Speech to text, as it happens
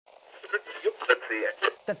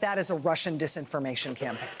that is a Russian disinformation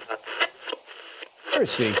campaign.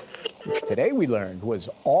 Which today we learned was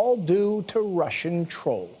all due to Russian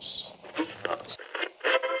trolls.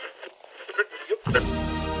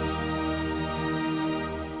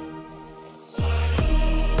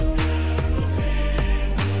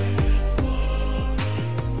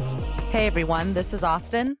 Hey everyone, this is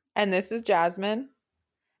Austin. And this is Jasmine.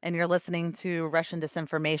 And you're listening to Russian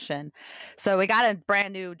Disinformation. So we got a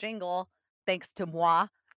brand new jingle thanks to moi.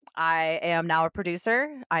 I am now a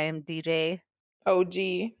producer. I am DJ OG.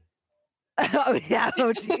 Oh yeah,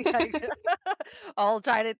 OG. I'll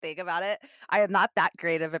try to think about it. I am not that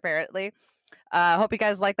creative apparently. Hope you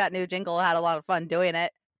guys like that new jingle. I had a lot of fun doing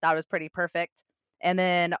it. That was pretty perfect. And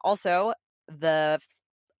then also the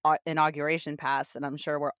inauguration passed, and I'm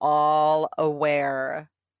sure we're all aware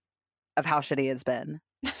of how shitty it's been.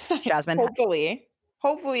 Jasmine, hopefully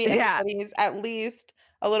Yeah. everybody's at least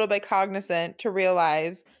a little bit cognizant to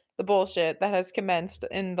realize the bullshit that has commenced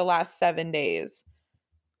in the last 7 days.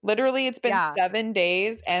 Literally, it's been 7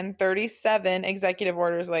 days and 37 executive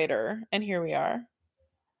orders later, and here we are.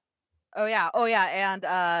 Oh yeah.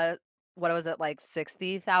 And what was it, like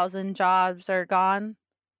 60,000 jobs are gone?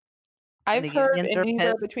 I've heard unions are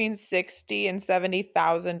anywhere pissed. between 60 and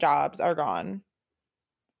 70,000 jobs are gone.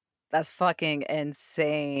 That's fucking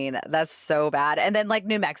insane. That's so bad. And then like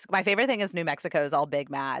New Mexico, my favorite thing is New Mexico is all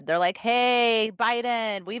big mad. They're like, hey,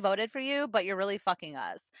 Biden, we voted for you, but you're really fucking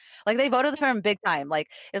us. Like they voted for him big time. Like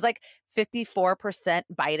it was like 54%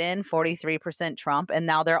 Biden, 43% Trump. And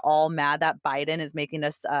now they're all mad that Biden is making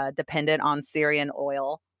us dependent on Syrian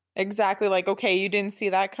oil. Exactly. Like, okay, you didn't see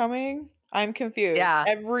that coming? I'm confused. Yeah.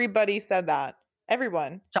 Everybody said that.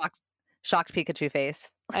 Everyone. Shocked Pikachu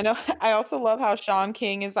face. I know. I also love how Sean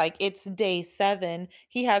King is like, it's day 7.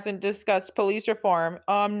 He hasn't discussed police reform.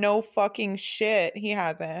 No fucking shit. He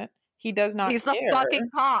hasn't. He does not He's care. the fucking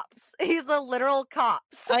cops. He's the literal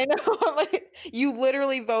cops. I know. Like, you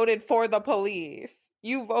literally voted for the police.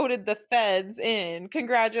 You voted the feds in.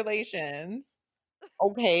 Congratulations.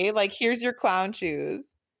 Okay, like here's your clown shoes.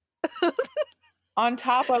 On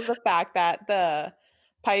top of the fact that the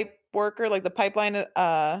pipe worker, like the pipeline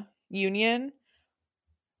union,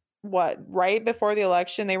 right before the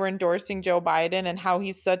election, they were endorsing Joe Biden and how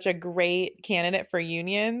he's such a great candidate for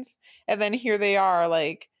unions. And then here they are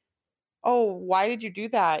like, oh, why did you do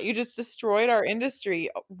that? You just destroyed our industry.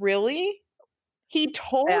 Really? He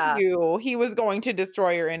told you he was going to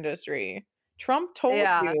destroy your industry. Trump told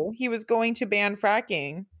you he was going to ban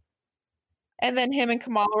fracking. And then him and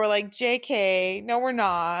Kamala were like, JK, no, we're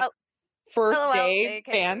not. First day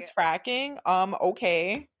bans fracking.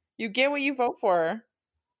 Okay. You get what you vote for.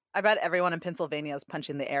 I bet everyone in Pennsylvania is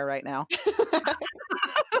punching the air right now.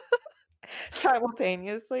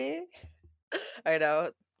 Simultaneously. I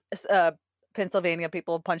know. Pennsylvania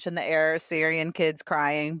people punching the air, Syrian kids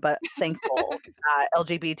crying, but thankful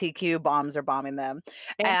LGBTQ bombs are bombing them.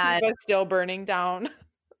 And still burning down.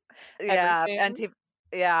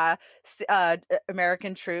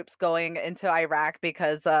 American troops going into Iraq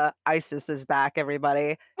because ISIS is back,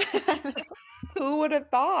 everybody. Who would have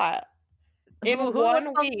thought? In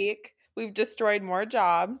 1 week, we've destroyed more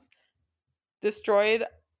jobs, destroyed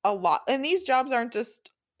a lot. And these jobs aren't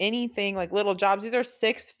just anything like little jobs. These are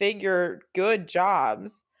 6-figure good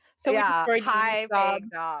jobs. So we destroyed high-paying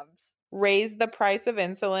jobs. Raised the price of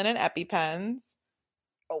insulin and EpiPens.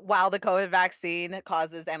 While the COVID vaccine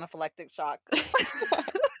causes anaphylactic shock.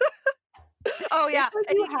 Oh, yeah.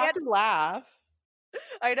 And you have to laugh.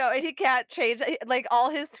 I know, and he can't change like all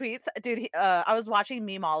his tweets, dude. I was watching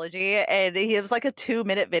Memeology, and he was like a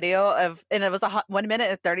 2-minute video and it was 1 minute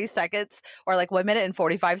and 30 seconds, or like 1 minute and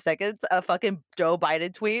 45 seconds of fucking Joe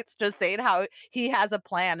Biden tweets, just saying how he has a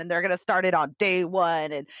plan and they're gonna start it on day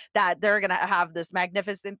 1, and that they're gonna have this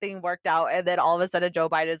magnificent thing worked out, and then all of a sudden Joe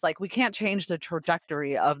Biden is like, we can't change the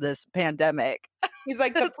trajectory of this pandemic. He's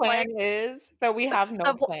like, the plan is that we have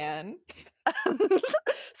no plan.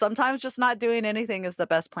 Sometimes just not doing anything is the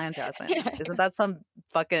best plan, Jasmine. Isn't that some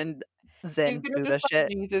fucking Zen Buddha shit?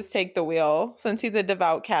 Jesus take the wheel, since he's a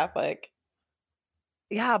devout Catholic.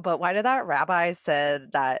 Yeah, but why did that rabbi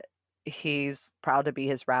said that he's proud to be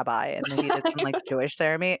his rabbi, and then he did some like Jewish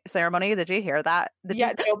ceremony? Did you hear that? Joe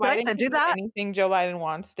Biden can do that. Anything Joe Biden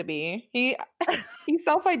wants to be. He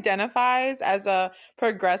self-identifies as a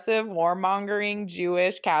progressive, warmongering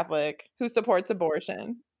Jewish Catholic who supports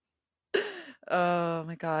abortion. Oh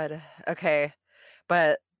my God. Okay.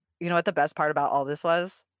 But you know what the best part about all this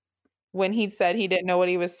was? When he said he didn't know what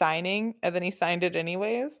he was signing, and then he signed it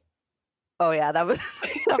anyways. Oh yeah, that was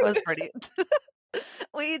pretty.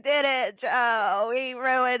 We did it, Joe. We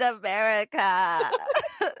ruined America.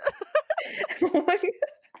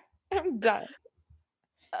 Done.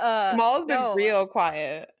 Jamal's been No. real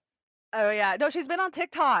quiet. Oh yeah. No, she's been on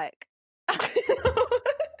TikTok.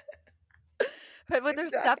 But with her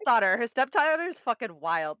Exactly. stepdaughter. Her stepdaughter is fucking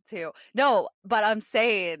wild too. No, but I'm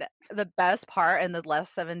saying the best part in the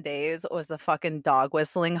last 7 days was the fucking dog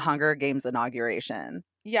whistling Hunger Games inauguration.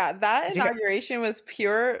 Yeah, that Did you hear? inauguration was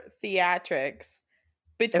pure theatrics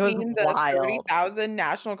It was between the wild. 30,000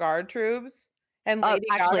 National Guard troops and Lady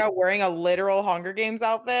Actually, Gaga wearing a literal Hunger Games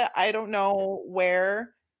outfit. I don't know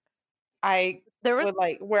where I there was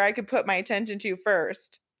where I could put my attention to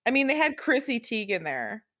first. I mean, they had Chrissy Teigen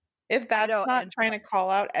there. If I that's know, not and trying to call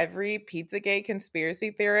out every Pizzagate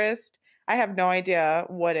conspiracy theorist, I have no idea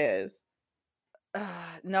what is.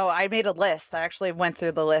 no, I made a list. I actually went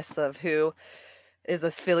through the list of who is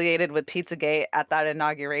affiliated with Pizzagate at that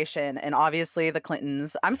inauguration, and obviously the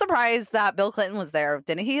Clintons. I'm surprised that Bill Clinton was there.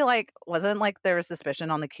 Didn't he wasn't there was suspicion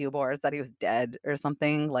on the cue boards that he was dead or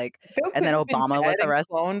something Bill and then Clinton's been Obama dead was and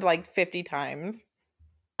arrested. cloned like 50 times.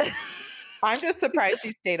 I'm just surprised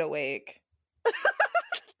he stayed awake.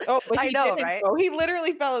 Oh, but I he know, didn't right? go. He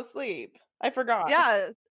literally fell asleep. I forgot. Yeah.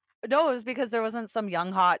 No, it was because there wasn't some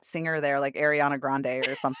young hot singer there like Ariana Grande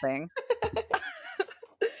or something.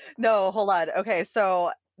 No, hold on. Okay,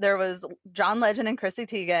 so there was John Legend and Chrissy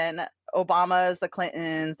Teigen, Obama's, the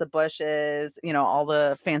Clintons, the Bushes, all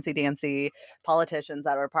the fancy dancy politicians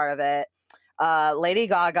that were part of it. Lady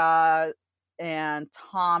Gaga and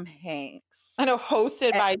Tom Hanks. I know,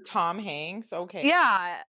 hosted Eh, by Tom Hanks. Okay.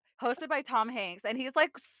 yeah, hosted by Tom Hanks, and he's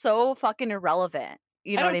so fucking irrelevant.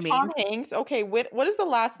 You I know know what I Tom mean? Hanks. Okay, what is the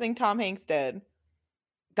last thing Tom Hanks did?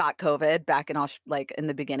 Got COVID back in in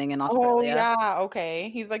the beginning in Oh, Australia. yeah, okay.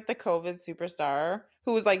 He's like the COVID superstar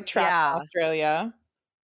who was, like, trapped in Yeah. Australia.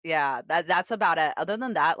 Yeah, that's about it. Other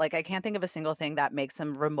than that, I can't think of a single thing that makes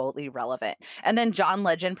him remotely relevant. And then John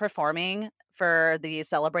Legend performing for the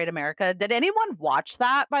Celebrate America. Did anyone watch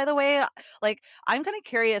that, by the way? I'm kind of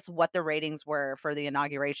curious what the ratings were for the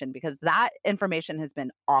inauguration because that information has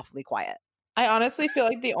been awfully quiet. I honestly feel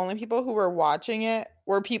like the only people who were watching it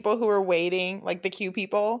were people who were waiting, like the queue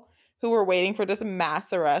people who were waiting for this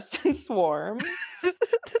mass arrest and swarm.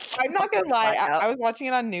 I'm not gonna Fucking lie, blackout. I was watching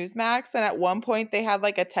it on Newsmax, and at one point they had,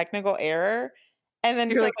 like, a technical error, and then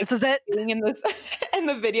You're some, like, this is it. being in this and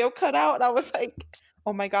the video cut out, and I was like,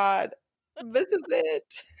 "Oh my god, this is it."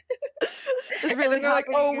 It's And then really they're like,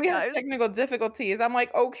 happening, "Oh, you we have guys. technical difficulties." I'm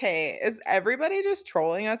like, "Okay, is everybody just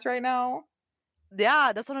trolling us right now?"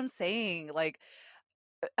 Yeah, that's what I'm saying. On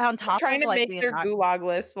They're top trying of to make the their gulag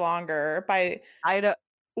list longer by I know.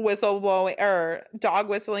 whistleblowing or dog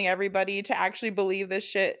whistling everybody to actually believe this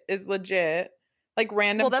shit is legit. Like Well,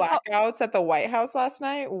 random that's how blackouts at the White House last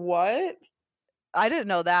night. What? I didn't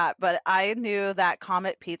know that, but I knew that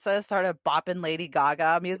Comet Pizza started bopping Lady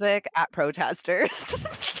Gaga music at protesters.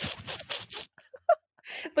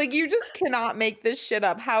 Like you just cannot make this shit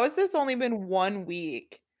up. How has this only been 1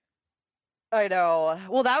 week? I know.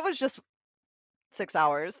 Well, that was just 6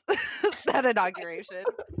 hours, that inauguration.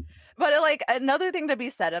 But, another thing to be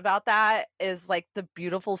said about that is, the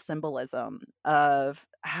beautiful symbolism of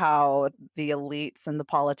how the elites and the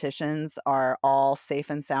politicians are all safe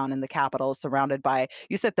and sound in the Capitol surrounded by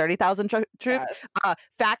you said 30,000 troops? Yes.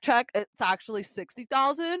 Fact check, it's actually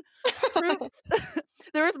 60,000 troops.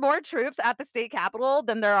 There is more troops at the state capitol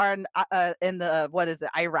than there are in the what is it,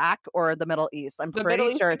 Iraq or the Middle East. I'm The Middle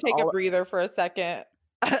pretty East sure could it's take a all breather for a second.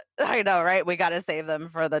 I know, right? We gotta save them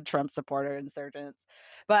for the Trump supporter insurgents.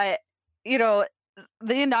 But, you know,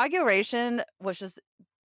 the inauguration was just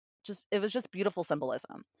it was just beautiful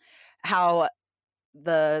symbolism. How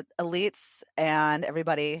the elites and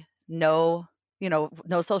everybody no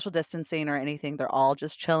social distancing or anything. They're all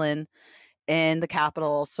just chilling in the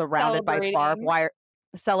Capitol, surrounded by barbed Celebrating. wire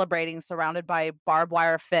celebrating, surrounded by barbed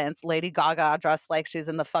wire fence, Lady Gaga dressed like she's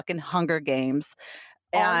in the fucking Hunger Games.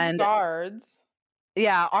 Armed And guards.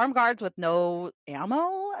 yeah, armed guards with no ammo,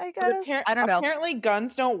 I But guess? I don't know. apparently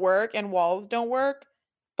guns don't work and walls don't work,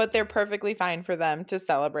 but they're perfectly fine for them to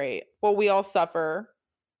celebrate. Well, we all suffer.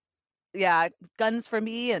 Yeah, guns for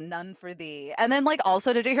me and none for thee. And then,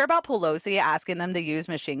 also, did you hear about Pelosi asking them to use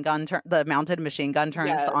the mounted machine gun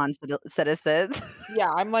turrets Yes. on citizens? Yeah,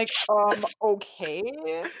 I'm like, okay.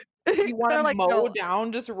 You wanna They're like, mow "No."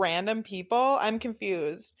 down just random people? I'm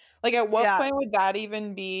confused. Like, at what Yeah, point would that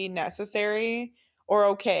even be necessary or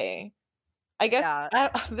okay? I guess yeah.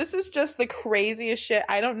 this is just the craziest shit.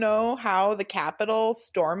 I don't know how the Capitol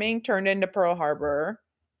storming turned into Pearl Harbor.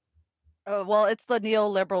 Oh, well, it's the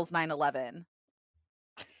neoliberals 9/11.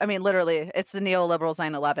 I mean, literally, it's the neoliberals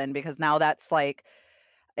 9/11 because now that's,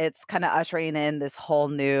 it's kinda ushering in this whole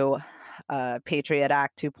new, Patriot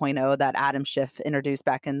Act 2.0 that Adam Schiff introduced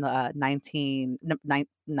back in the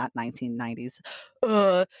not 1990s,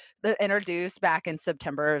 that introduced back in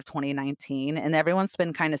September of 2019, and everyone's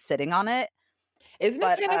been kind of sitting on it. Isn't it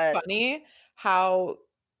But kind of funny how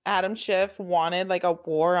Adam Schiff wanted like a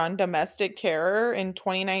war on domestic terror in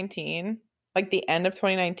 2019, like the end of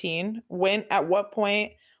 2019? When, at what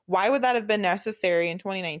point, why would that have been necessary in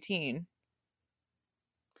 2019?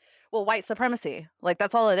 well, white supremacy, like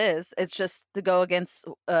that's all it is. It's just to go against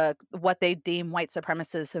what they deem white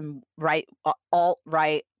supremacists and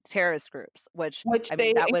alt-right terrorist groups, which Which I mean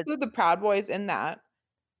they that would include the Proud Boys in that.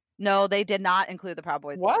 no, they did not include the Proud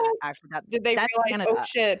Boys in What? that. Actually, Did they that's realize, "Oh, Canada.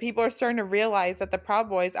 shit, people are starting to realize that the Proud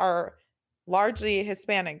Boys are largely a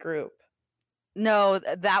Hispanic group." No,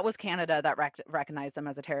 that was Canada that recognized them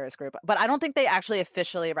as a terrorist group, but I don't think they actually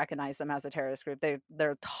officially recognize them as a terrorist group.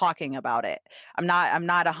 They're talking about it. I'm not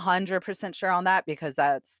 100% sure on that because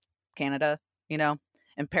that's Canada, you know.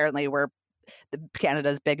 And apparently,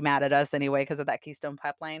 Canada's big mad at us anyway because of that Keystone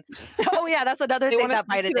Pipeline. Oh yeah, that's another They thing wanna that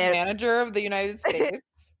speak Biden to the did. manager of the United States.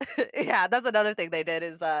 Yeah, that's another thing they did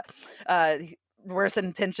is uh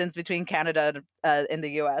worsen tensions between Canada and the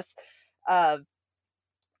US. Uh,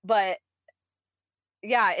 but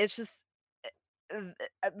yeah, it's just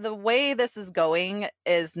the way this is going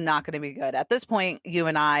is not going to be good. At this point, you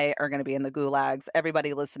and I are going to be in the gulags.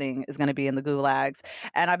 Everybody listening is going to be in the gulags.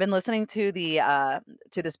 And I've been listening to the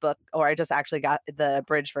to this book, or I just actually got the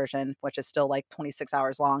bridge version, which is still like 26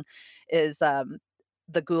 hours long, is the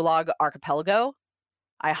Gulag Archipelago.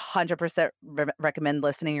 I 100% recommend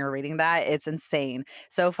listening or reading that. It's insane.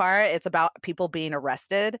 So far, it's about people being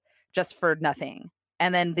arrested just for nothing.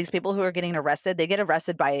 And then these people who are getting arrested, they get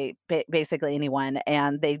arrested by basically anyone.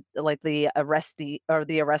 And they like the arrestee or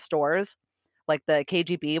the arrestors, like the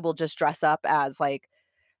KGB will just dress up as like,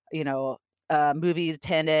 you know, a movie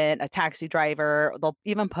attendant, a taxi driver. They'll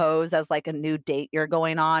even pose as like a new date you're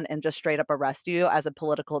going on and just straight up arrest you as a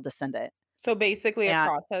political descendant. So, basically a And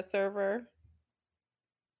process server.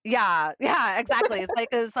 yeah, yeah, exactly.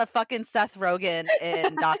 It's a fucking Seth Rogen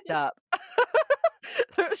in Knocked Up.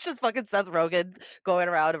 There's just fucking Seth Rogen going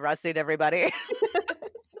around arresting everybody.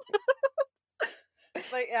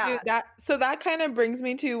 But Dude, yeah. that kinda brings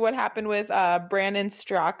me to what happened with, Brandon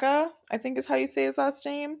Straka, I think is how you say his last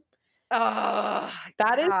name. Oh,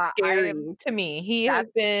 That is yeah, scary to me. He has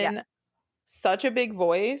that's yeah, been such a big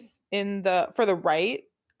voice in the for the right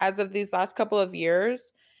as of these last couple of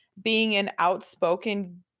years. Being an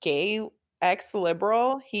outspoken gay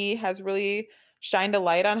ex-liberal, he has really shined a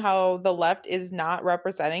light on how the left is not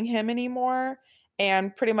representing him anymore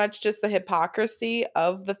and pretty much just the hypocrisy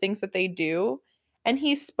of the things that they do. And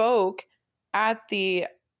he spoke at the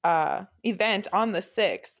event on the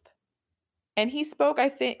 6th, and he spoke, I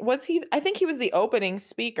think he was the opening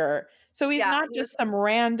speaker. So he's yeah, not he was just some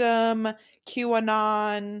random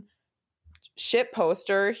QAnon shit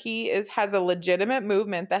poster. He has a legitimate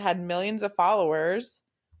movement that had millions of followers,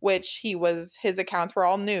 which his accounts were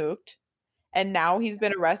all nuked, and now he's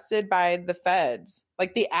been arrested by the feds,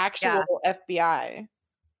 like the yeah, actual FBI.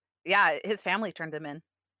 yeah, his family turned him in.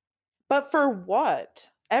 But for what?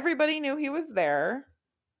 Everybody knew he was there.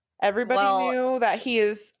 Everybody Well knew that he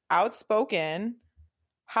is outspoken.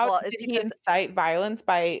 How well, it's did he because incite violence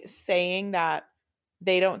by saying that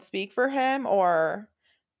they don't speak for him? Or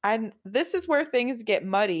and this is where things get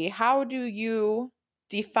muddy. How do you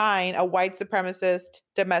define a white supremacist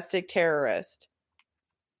domestic terrorist?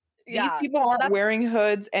 These yeah, people well, aren't wearing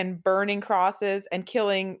hoods and burning crosses and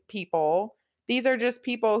killing people. These are just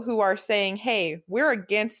people who are saying, "Hey, we're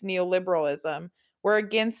against neoliberalism. We're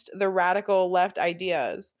against the radical left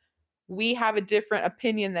ideas. We have a different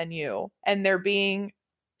opinion than you," and they're being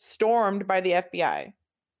stormed by the FBI.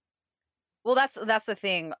 that's the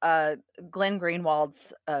thing. Glenn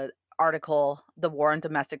Greenwald's article, "The War on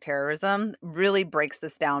Domestic Terrorism," really breaks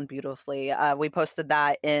this down beautifully. We posted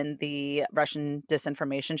that in the Russian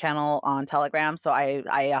disinformation channel on Telegram, so I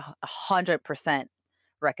 100%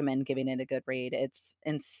 recommend giving it a good read. It's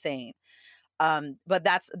insane. But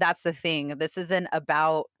that's the thing. This isn't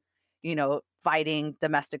about fighting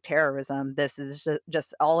domestic terrorism. This is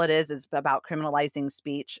just all it is about criminalizing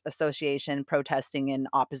speech, association, protesting, and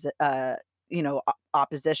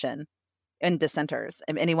opposition and dissenters,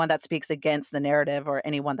 and anyone that speaks against the narrative or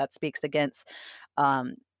anyone that speaks against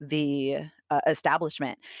the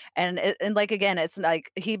establishment. And like again, it's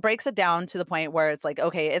like he breaks it down to the point where it's like,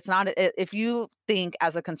 okay, it's not if you think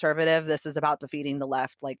as a conservative this is about defeating the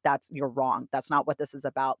left, like you're wrong. That's not what this is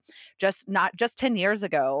about. Just not just 10 years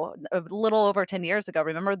ago, a little over 10 years ago,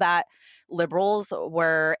 remember that liberals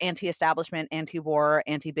were anti-establishment, anti-war,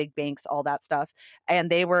 anti-big banks, all that stuff, and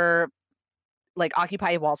they were like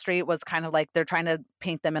Occupy Wall Street was kind of like they're trying to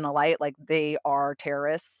paint them in a light like they are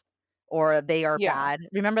terrorists or they are Yeah. bad.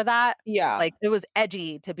 Remember that? Yeah. Like it was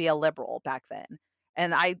edgy to be a liberal back then.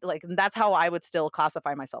 And that's how I would still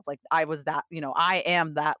classify myself. Like I was that, I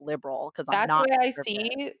am that liberal because I'm That's not why I conservative.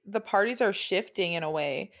 see the parties are shifting in a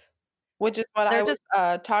way, which is what They're I was,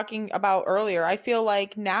 just talking about earlier. I feel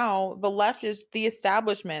like now the left is the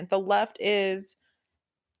establishment. The left is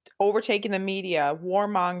overtaking the media,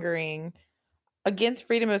 warmongering, against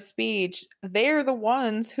freedom of speech. They're the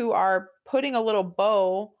ones who are putting a little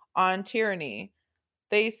bow on tyranny.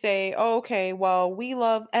 They say, "Oh, okay, well, we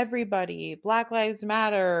love everybody, Black Lives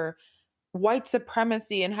Matter, white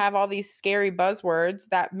supremacy," and have all these scary buzzwords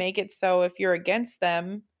that make it so if you're against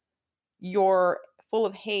them, you're full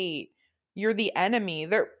of hate. You're the enemy.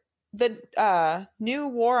 The new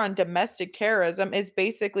war on domestic terrorism is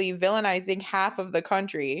basically villainizing half of the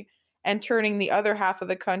country and turning the other half of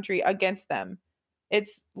the country against them.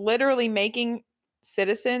 It's literally making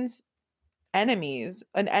citizens enemies,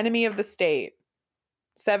 an enemy of the state.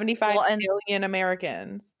 75 well and billion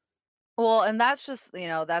Americans. and that's just,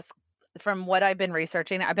 that's from what I've been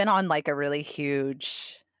researching. I've been on like a really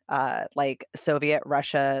huge like Soviet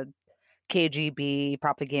Russia KGB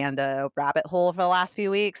propaganda rabbit hole for the last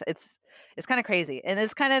few weeks. It's kind of crazy. And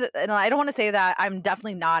it's kind of, and I don't want to say that I'm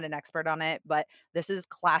definitely not an expert on it, but this is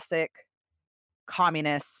classic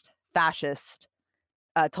communist, fascist,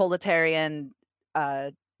 totalitarian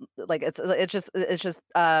like it's just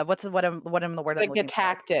what am the word I'm Like a looking for?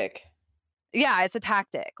 tactic. Yeah, it's a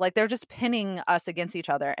tactic. Like they're just pinning us against each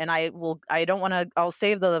other. And I don't want to I'll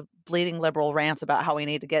save the bleeding liberal rants about how we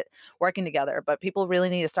need to get working together, but people really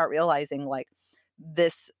need to start realizing like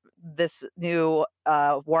this new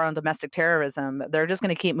war on domestic terrorism, they're just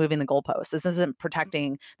going to keep moving the goalposts. This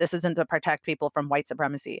isn't to protect people from white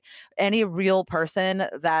supremacy. Any real person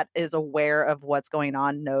that is aware of what's going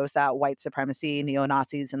on knows that white supremacy,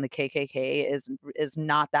 neo-Nazis and the KKK is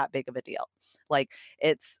not that big of a deal. Like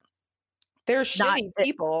it's They're not shitty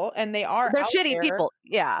people and they are they're out shitty there, people,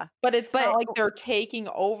 yeah, but it's but not like they're taking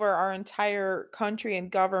over our entire country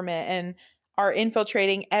and government and are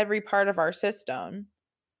infiltrating every part of our system.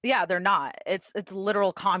 yeah, they're not. It's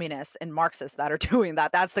literal communists and Marxists that are doing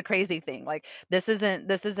that. That's the crazy thing. Like this is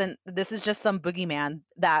just some boogeyman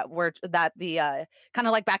that the kind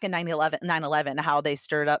of like back in 9/11 how they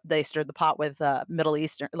stirred the pot with Middle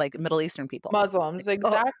Eastern people. Muslims, Like, oh,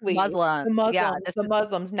 exactly. Muslims. Yeah, this The is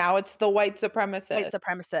Muslims. Now it's the white white supremacists.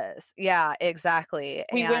 supremacists. Yeah, exactly.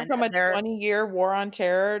 We went And from a they're 20-year war on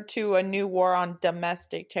terror to a new war on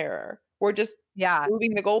domestic terror. We're just yeah,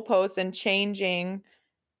 moving the goalposts and changing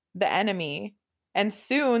the enemy. And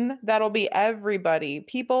soon that'll be everybody.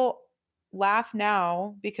 People laugh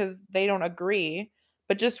now because they don't agree,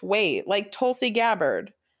 but just wait. Like Tulsi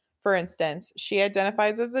Gabbard, for instance, she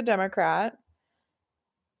identifies as a Democrat,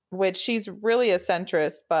 which she's really a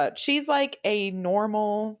centrist, but she's like a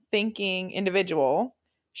normal thinking individual.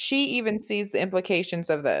 She even sees the implications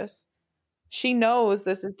of this. She knows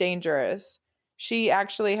this is dangerous. She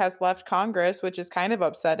actually has left Congress, which is kind of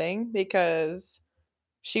upsetting because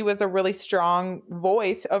she was a really strong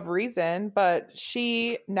voice of reason, but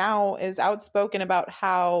she now is outspoken about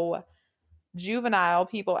how juvenile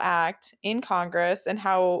people act in Congress and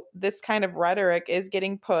how this kind of rhetoric is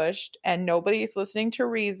getting pushed and nobody's listening to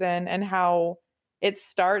reason and how it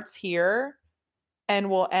starts here and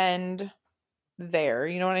will end there.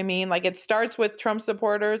 You know what I mean? Like it starts with Trump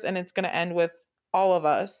supporters and it's going to end with all of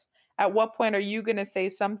us. At what point are you going to say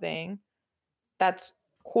something that's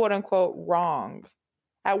quote unquote wrong?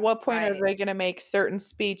 At what point are right. they going to make certain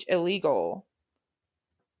speech illegal?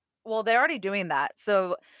 Well, they're already doing that.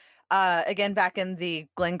 So, again, back in the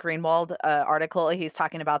Glenn Greenwald article, he's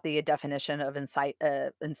talking about the definition of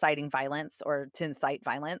inciting violence or to incite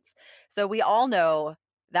violence. So we all know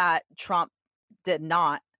that Trump did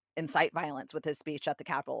not incite violence with his speech at the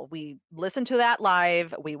Capitol. We listened to that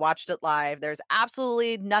live. We watched it live. There's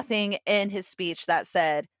absolutely nothing in his speech that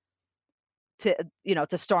said to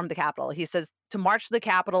storm the Capitol. He says to march to the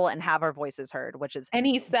Capitol and have our voices heard, which is And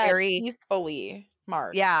he said very peacefully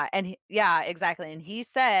march. yeah, yeah, exactly, and he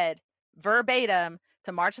said verbatim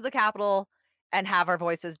to march to the Capitol and have our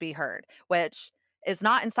voices be heard, which is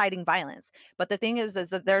not inciting violence. But the thing is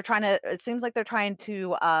that it seems like they're trying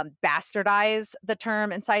to bastardize the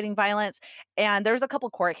term inciting violence. And there's a couple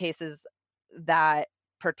court cases that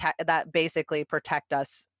basically protect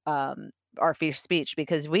us our free speech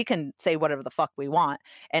because we can say whatever the fuck we want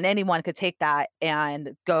and anyone could take that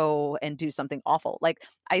and go and do something awful. Like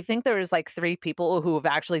I think there's like 3 people who have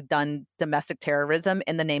actually done domestic terrorism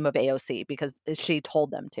in the name of AOC because she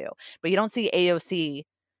told them to. But you don't see AOC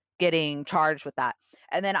getting charged with that.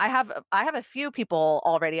 And then I have a few people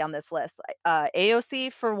already on this list.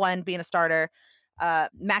 AOC for one being a starter,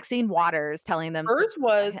 Maxine Waters telling them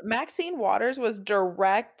to Maxine Waters was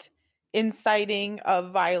direct inciting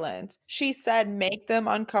of violence. She said, make them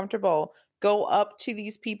uncomfortable. Go up to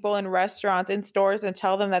these people in restaurants and stores and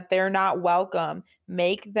tell them that they're not welcome.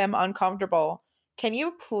 Make them uncomfortable. Can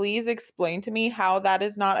you please explain to me how that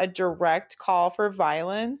is not a direct call for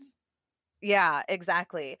violence? Yeah,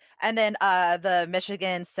 exactly. And then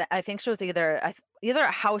the I think she was either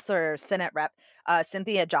a House or Senate rep,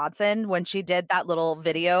 Cynthia Johnson, when she did that little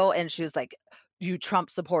video and she was like, "You Trump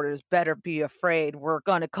supporters better be afraid. We're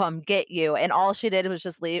gonna come get you." And all she did was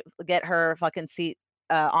just get her fucking seat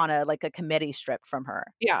on a committee stripped from her.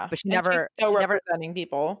 Yeah, But and she's still she never representing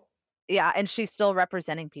people. yeah, and she's still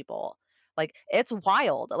representing people. Like, it's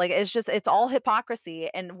wild. Like, it's all hypocrisy,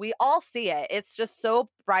 and we all see it. It's just so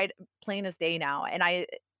bright, plain as day now. And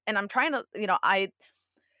I'm trying to,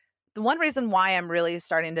 the one reason why I'm really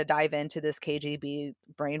starting to dive into this KGB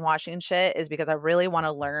brainwashing shit is because I really want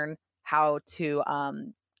to learn how to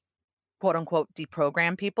quote unquote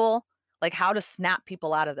deprogram people, like how to snap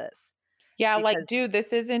people out of this. Yeah, like, Because dude,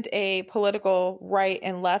 this isn't a political right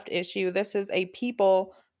and left issue. This is a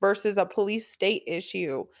people versus a police state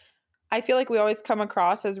issue. I feel like we always come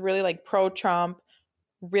across as really like pro Trump,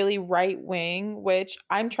 really right wing, which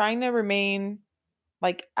I'm trying to remain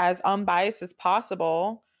like as unbiased as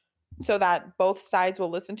possible so that both sides will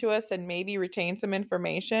listen to us and maybe retain some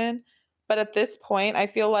information. But at this point, I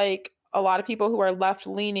feel like a lot of people who are left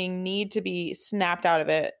leaning need to be snapped out of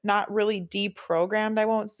it. Not really deprogrammed, I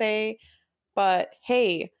won't say, but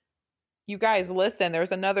hey, you guys listen,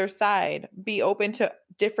 there's another side. Be open to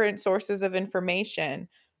different sources of information.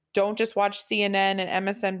 Don't just watch CNN and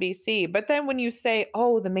MSNBC. But then when you say,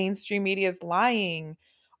 oh, the mainstream media is lying,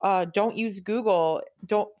 don't use Google,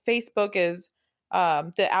 don't Facebook is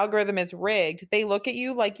the algorithm is rigged. They look at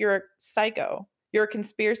you like you're a psycho. You're a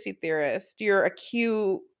conspiracy theorist. You're a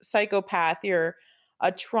Q psychopath. You're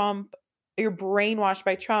a Trump. You're brainwashed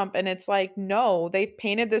by Trump. And it's like, no, they've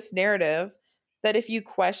painted this narrative that if you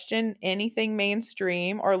question anything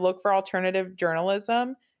mainstream or look for alternative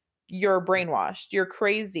journalism, you're brainwashed, you're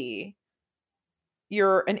crazy,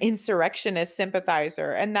 you're an insurrectionist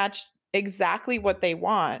sympathizer. And that's exactly what they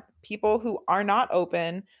want. People who are not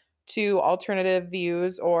open to alternative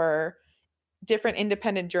views or different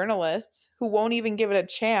independent journalists who won't even give it a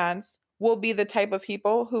chance will be the type of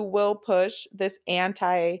people who will push this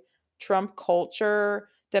anti Trump culture,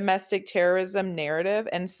 domestic terrorism narrative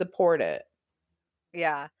and support it.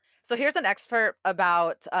 Yeah. So here's an expert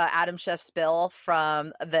about Adam Schiff's bill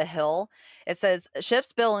from The Hill. It says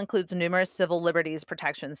Schiff's bill includes numerous civil liberties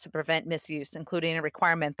protections to prevent misuse, including a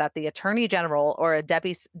requirement that the attorney general or a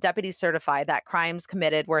deputy certify that crimes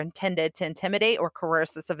committed were intended to intimidate or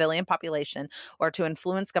coerce the civilian population or to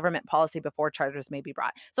influence government policy before charges may be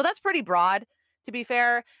brought. So that's pretty broad, to be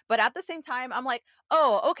fair. But at the same time, I'm like,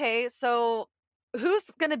 oh, okay. So who's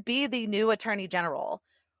going to be the new attorney general?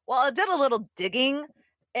 Well, I did a little digging,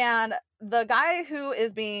 and the guy who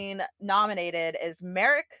is being nominated is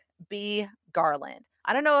Merrick B. Garland.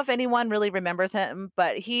 I don't know if anyone really remembers him,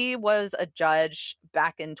 but he was a judge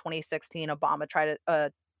back in 2016. Obama tried to,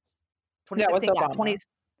 That was 2016,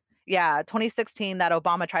 yeah, Obama. 2016 that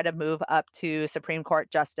Obama tried to move up to Supreme Court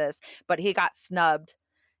justice, but he got snubbed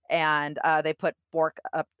and they put Bork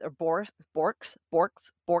up or Bork,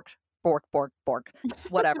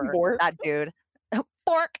 whatever, Bork. that dude.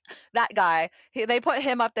 Bork, that guy. They put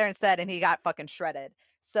him up there instead, and he got fucking shredded.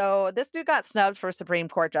 So this dude got snubbed for Supreme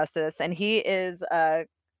Court justice, and he is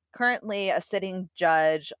currently a sitting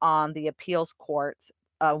judge on the appeals court,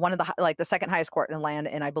 one of the second highest court in the land,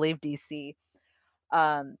 in I believe DC.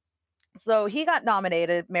 Um, so he got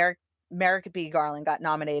nominated. Merrick B. Garland got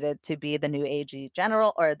nominated to be the new AG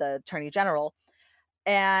general or the attorney general.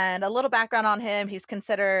 And a little background on him: he's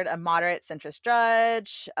considered a moderate centrist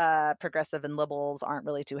judge. Progressive and liberals aren't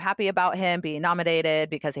really too happy about him being nominated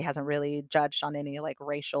because he hasn't really judged on any like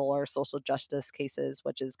racial or social justice cases,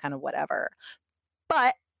 which is kind of whatever.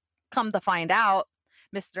 But come to find out,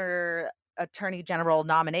 Mr. Attorney General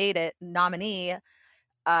nominee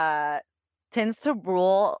uh, tends to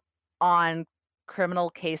rule on criminal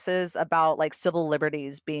cases about like civil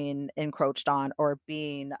liberties being encroached on or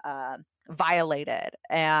being violated.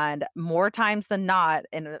 And more times than not,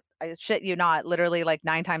 and I shit you not, literally like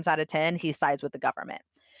 9 times out of 10, he sides with the government.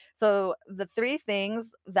 So the three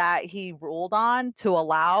things that he ruled on to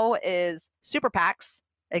allow is super PACs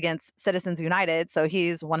against Citizens United. So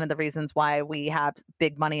he's one of the reasons why we have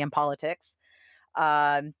big money in politics.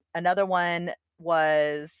 Another one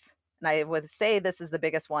was and I would say this is the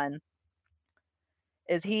biggest one,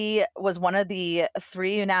 is he was one of the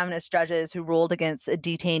 3 unanimous judges who ruled against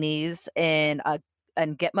detainees in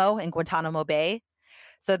Gitmo in Guantanamo Bay.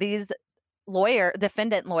 So these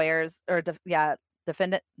defendant lawyers, or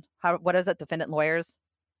defendant, what is it? Defendant lawyers,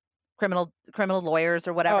 criminal lawyers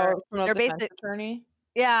or whatever. Oh, criminal They're defense basic. attorney.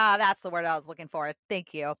 Yeah, that's the word I was looking for.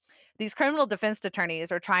 Thank you. These criminal defense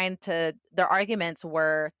attorneys are their arguments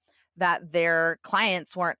were that their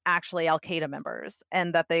clients weren't actually Al Qaeda members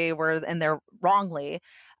and that they were in there wrongly.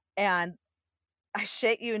 And I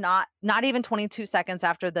shit you not even 22 seconds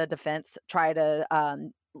after the defense tried to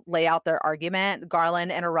lay out their argument,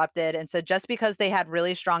 Garland interrupted and said, just because they had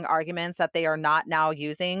really strong arguments that they are not now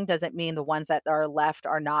using doesn't mean the ones that are left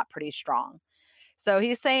are not pretty strong. So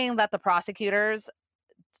he's saying that the prosecutors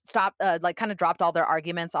stopped, like, kind of dropped all their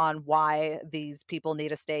arguments on why these people need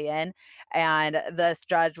to stay in, and this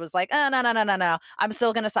judge was like, "Oh, no, no, no, no, no. I'm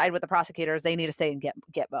still going to side with the prosecutors. They need to stay in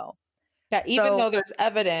Gitmo." Yeah, even So though there's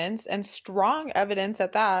evidence and strong evidence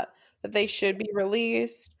at that they should be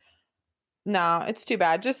released. No, it's too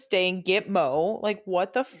bad. Just stay in Gitmo. Like,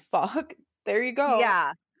 what the fuck? There you go.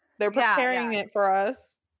 yeah, They're yeah, preparing yeah, it for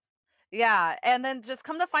us. yeah, and then just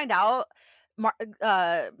come to find out,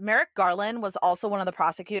 Merrick Garland was also one of the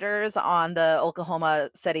prosecutors on the Oklahoma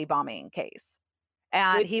City bombing case,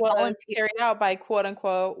 and Which he was volunteered. carried out by quote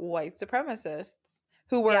unquote white supremacists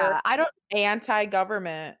who were Yeah, I don't.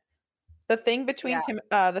 anti-government. Yeah,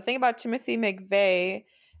 The thing about Timothy McVeigh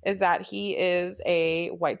is that he is a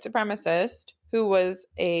white supremacist who was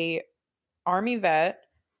a army vet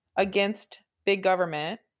against big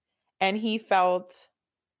government, and he felt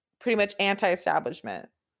pretty much anti-establishment,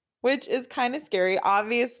 which is kind of scary.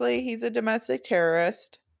 Obviously, he's a domestic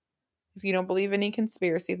terrorist. If you don't believe any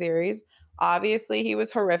conspiracy theories, obviously he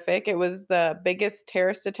was horrific. It was the biggest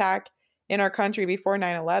terrorist attack in our country before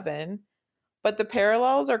 9/11. But the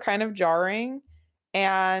parallels are kind of jarring.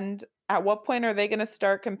 And at what point are they going to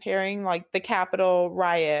start comparing like the Capitol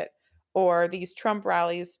riot or these Trump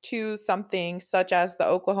rallies to something such as the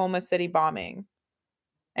Oklahoma City bombing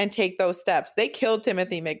and take those steps? They killed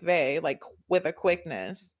Timothy McVeigh like with a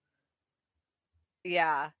quickness.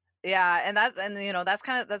 yeah, yeah, and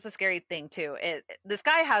that's a scary thing too. This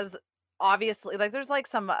guy has obviously, like, there's like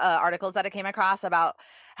some articles that I came across about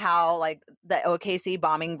how, like, the OKC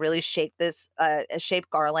bombing really shaped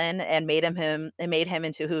Garland and made him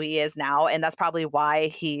into who he is now, and that's probably why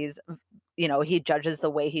he judges the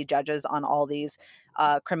way he judges on all these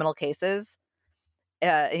criminal cases.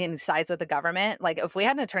 And sides with the government. Like, if we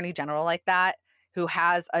had an attorney general like that who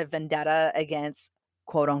has a vendetta against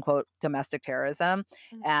quote unquote domestic terrorism,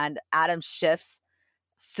 Mhm. and Adam Schiff's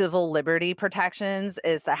civil liberty protections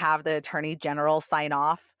is to have the attorney general sign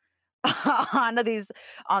off on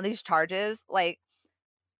these charges, like,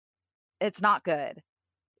 it's not good.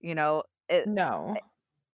 You know, No.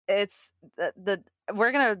 it's the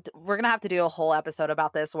we're gonna have to do a whole episode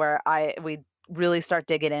about this where we really start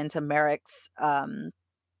digging into Merrick's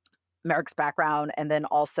background, and then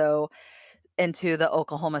also into the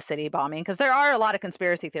Oklahoma City bombing, because there are a lot of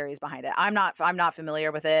conspiracy theories behind it. I'm not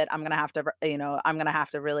familiar with it. I'm gonna have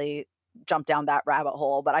to really jump down that rabbit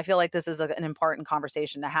hole. But I feel like this is an important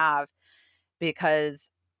conversation to have, because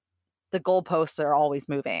the goalposts are always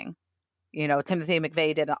moving. Timothy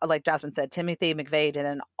McVeigh like Jasmine said, Timothy McVeigh did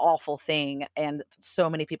an awful thing, and so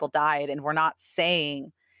many people died. And we're not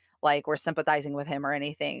saying like we're sympathizing with him or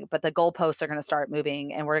anything, but the goalposts are going to start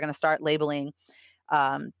moving, and we're going to start labeling,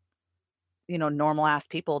 um, normal ass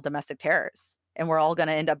people domestic terrorists, and we're all going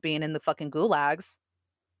to end up being in the fucking gulags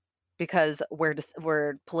because we're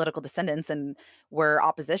political descendants and we're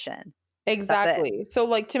opposition. That's it. Exactly. So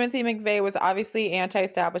like Timothy McVeigh was obviously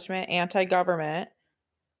anti-establishment, anti-government.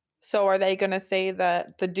 So are they going to say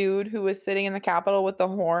that the dude who was sitting in the Capitol with the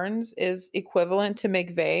horns is equivalent to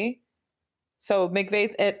McVeigh? So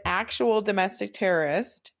McVeigh's an actual domestic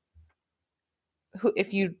terrorist who,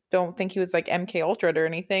 if you don't think he was like MK Ultra or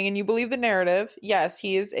anything and you believe the narrative, yes,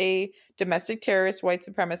 he is a domestic terrorist, white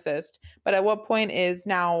supremacist. But at what point is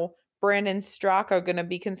now Brandon Straka going to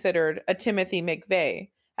be considered a Timothy McVeigh?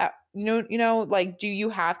 Like, do you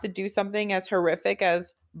have to do something as horrific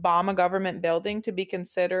as bomb a government building to be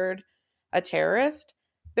considered a terrorist?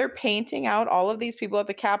 They're painting out all of these people at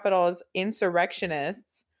the Capitol as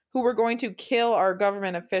insurrectionists who were going to kill our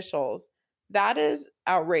government officials. That is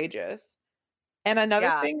outrageous. And another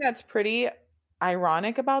Yeah. thing that's pretty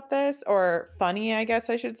ironic about this, or funny, I guess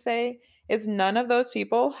I should say, is none of those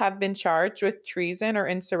people have been charged with treason or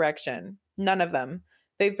insurrection. None of them.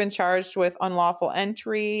 They've been charged with unlawful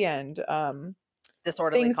entry and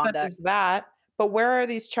Disorderly things such conduct. as that. But where are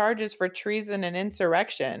these charges for treason and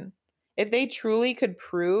insurrection? If they truly could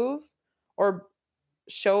prove or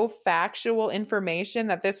show factual information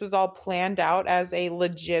that this was all planned out as a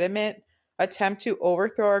legitimate attempt to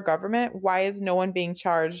overthrow our government, why is no one being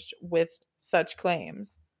charged with such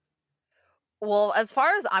claims? Well, as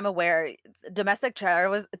far as I'm aware, domestic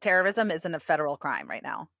terrorism isn't a federal crime right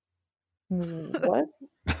now. What?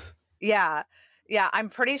 Yeah. Yeah, I'm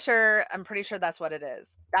pretty sure that's what it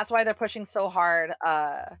is. That's why they're pushing so hard,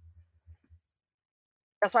 that's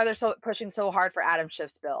why they're pushing so hard for Adam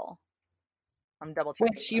Schiff's bill. I'm double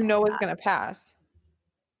checking Which though you on know is that. going to pass,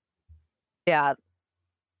 Yeah.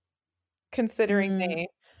 considering Mm, they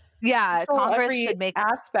yeah, control Congress every should make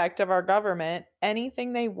aspect of our government.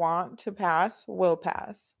 Anything they want to pass will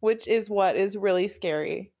pass, which is what is really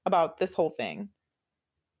scary about this whole thing.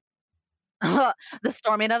 the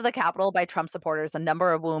storming of the Capitol by Trump supporters, a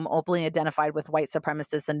number of whom openly identified with white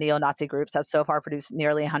supremacists and neo-Nazi groups, has so far produced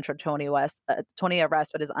nearly 20 arrests, but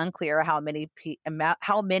is unclear how many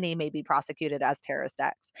may be prosecuted as terrorist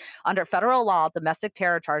acts. Under federal law, domestic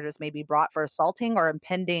terror charges may be brought for assaulting or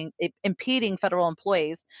impeding federal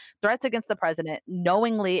employees, threats against the president,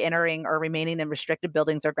 knowingly entering or remaining in restricted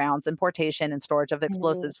buildings or grounds, importation and storage of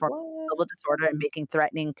explosives for What? civil disorder, and making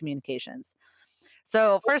threatening communications.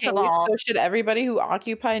 So, first Okay, of all, so should everybody who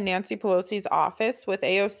occupied Nancy Pelosi's office with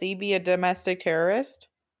AOC be a domestic terrorist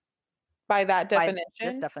by that by this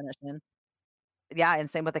definition? definition. Yeah, and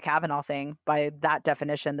same with the Kavanaugh thing. By that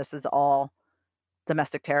definition, this is all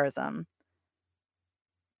domestic terrorism.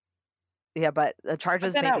 Yeah, but the But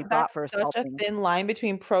charges then may be brought that's for such a assaulting. thin line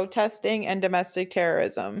between protesting and domestic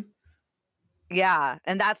terrorism. Yeah,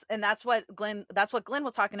 and that's what Glenn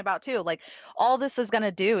was talking about too. Like all this is going to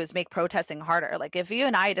do is make protesting harder. Like if you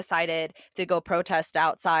and I decided to go protest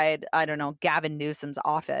outside, I don't know, Gavin Newsom's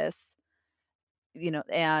office, you know,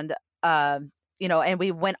 and and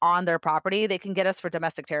we went on their property, they can get us for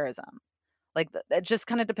domestic terrorism. Like it just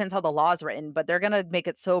kind of depends how the law is written, but they're going to make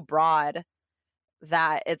it so broad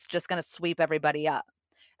that it's just gonna sweep everybody up.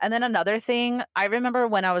 And then another thing, I remember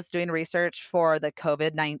when I was doing research for the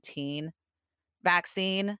COVID-19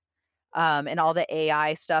 vaccine, and all the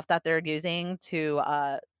AI stuff that they're using to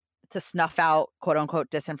snuff out quote unquote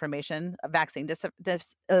disinformation,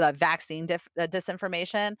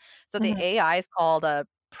 disinformation. So the Mhm. AI is called a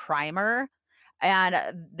primer, and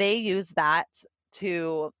they use that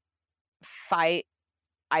to fight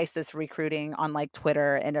ISIS recruiting on like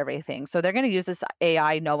Twitter and everything. So they're going to use this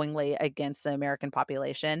AI knowingly against the American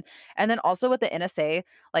population. And then also with the NSA,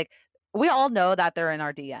 like we all know that they're in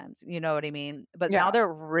our DMs, you know what I mean? But now Yeah.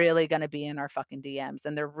 they're really going to be in our fucking DMs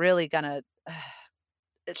and they're really going to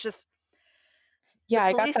it's just the Yeah,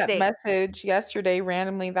 I got police that state. message yesterday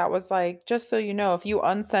randomly that was like, "Just so you know, if you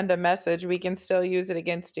unsend a message, we can still use it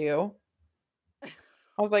against you."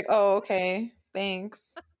 I was like, "Oh, okay.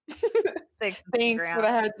 Thanks. Thanks Thanks for Instagram.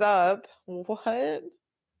 the heads up." What?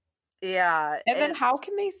 Yeah, And then how it's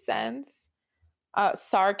can they sense,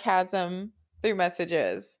 sarcasm through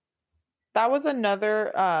messages? That was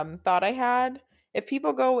another, thought I had. If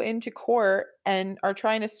people go into court and are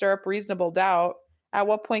trying to stir up reasonable doubt, at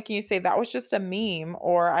what point can you say that was just a meme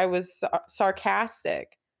or I was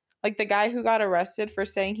sarcastic? Like the guy who got arrested for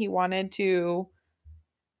saying he wanted to,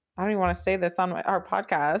 I don't even want to say this on our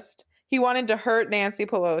podcast. He wanted to hurt Nancy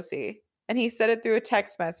Pelosi and he said it through a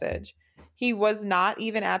text message. He was not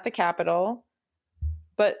even at the Capitol.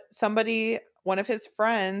 But somebody, one of his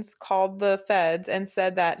friends, called the feds and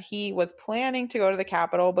said that he was planning to go to the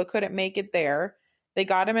Capitol but couldn't make it there. They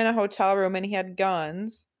got him in a hotel room and he had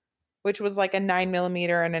guns, which was like a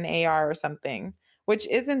 9mm and an AR or something, which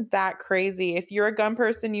isn't that crazy. If you're a gun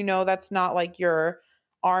person, you know that's not like you're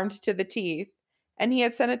armed to the teeth. And he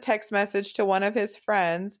had sent a text message to one of his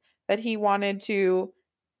friends that he wanted to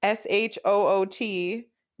SHOOT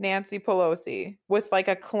Nancy Pelosi with like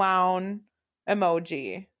a clown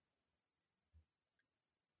emoji.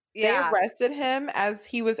 They yeah. arrested him as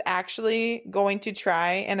he was actually going to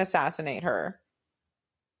try and assassinate her.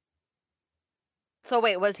 So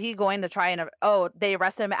wait, was he going to try and oh, they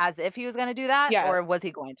arrested him as if he was going to do that Yes. or was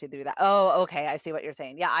he going to do that? Oh, okay, I see what you're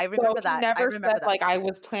saying. Yeah, I So remember he that. I never said, remember that. like, "I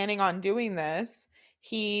was planning on doing this."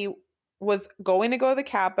 He was going to go to the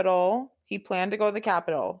Capitol. He planned to go to the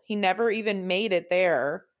Capitol. He never even made it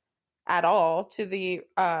there at all to the,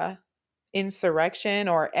 insurrection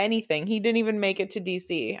or anything. He didn't even make it to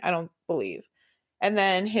DC, I don't believe. And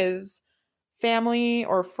then his family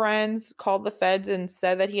or friends called the feds and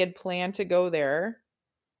said that he had planned to go there.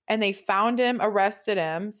 And they found him, arrested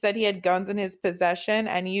him, said he had guns in his possession,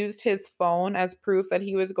 and used his phone as proof that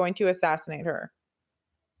he was going to assassinate her.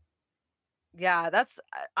 Yeah, that's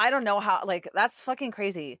I don't know how like that's fucking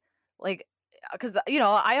crazy. Like because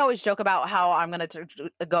I always joke about how I'm gonna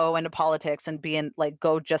go into politics and be in like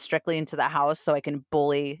go just strictly into the House so I can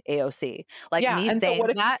bully AOC. Like Yeah, me and so saying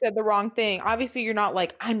what if you that, said the wrong thing? Obviously, you're not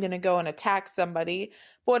like, "I'm gonna go and attack somebody."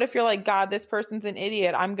 But what if you're like, "God, this person's an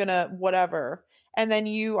idiot. I'm gonna whatever." And then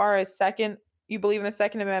you believe in the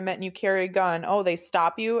Second Amendment and you carry a gun. Oh, they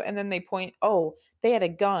stop you and then they point, "Oh, they had a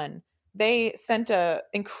gun. They sent a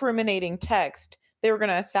incriminating text. They were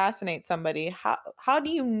gonna assassinate somebody." How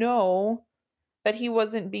do you know that he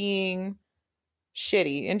wasn't being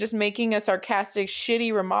shitty and just making a sarcastic,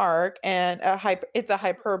 shitty remark and it's a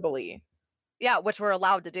hyperbole? yeah, which we're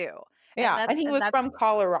allowed to do, and Yeah, and he was that's from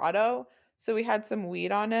Colorado, so he had some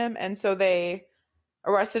weed on him, and so they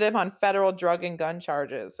arrested him on federal drug and gun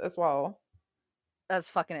charges as well. that's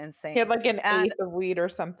fucking He had insane. like an And eighth of weed or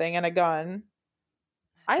something and a gun.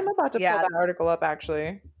 I'm about to pull yeah, that article up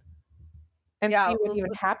actually and yeah. see what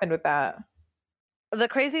even happened with that. The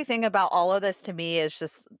crazy thing about all of this to me is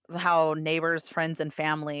just how neighbors, friends, and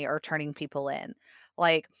family are turning people in.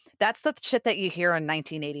 Like, that's the shit that you hear in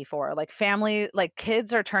 1984. Like, family, like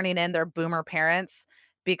kids are turning in their boomer parents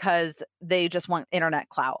because they just want internet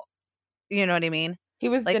clout. You know what I mean? He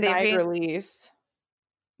was Like, they denied read, release.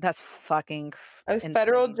 that's fucking A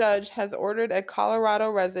federal insane. judge has ordered a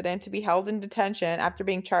Colorado resident to be held in detention after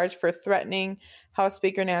being charged for threatening House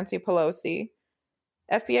Speaker Nancy Pelosi.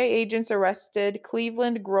 FBI agents arrested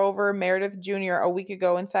Cleveland Grover Meredith Jr. a week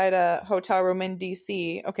ago inside a hotel room in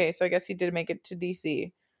D.C. Okay, so I guess he did make it to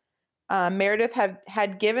D.C. Meredith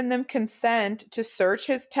had given them consent to search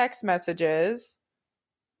his text messages,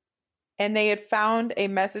 and they had found a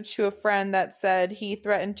message to a friend that said he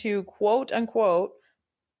threatened to, quote unquote,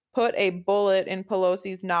 put a bullet in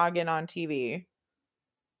Pelosi's noggin on TV.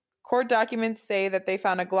 Court documents say that they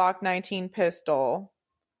found a Glock 19 pistol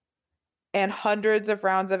and hundreds of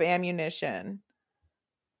rounds of ammunition.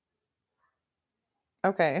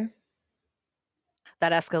 Okay.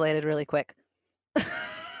 That escalated really quick.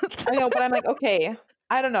 I know, but I'm like, okay,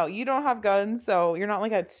 I don't know. You don't have guns, so you're not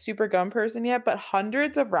like a super gun person yet, but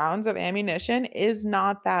hundreds of rounds of ammunition is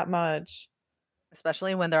not that much.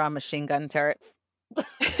 Especially when they're on machine gun turrets.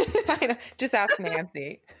 I know. Just ask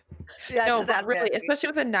Nancy. Yeah, No, just but ask really, Nancy. especially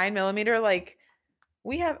with a 9 millimeter, like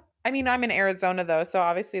we have, I mean, I'm in Arizona though, so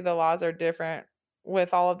obviously the laws are different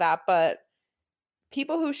with all of that, but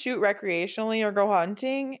people who shoot recreationally or go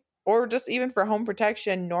hunting or just even for home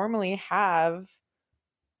protection normally have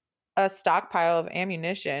a stockpile of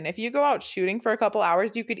ammunition. If you go out shooting for a couple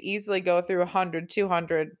hours, you could easily go through 100,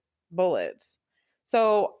 200 bullets.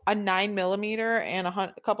 So a 9 millimeter and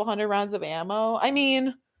a couple hundred rounds of ammo. I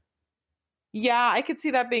mean, yeah, I could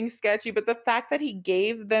see that being sketchy, but the fact that he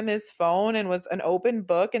gave them his phone and was an open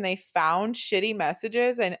book and they found shitty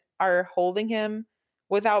messages and are holding him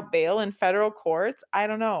without bail in federal courts, I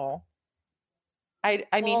don't know.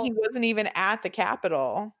 I mean, he Well, wasn't even at the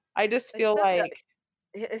Capitol. I just he feel said that like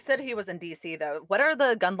It said he was in DC though. What are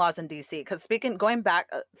the gun laws in DC? Because speaking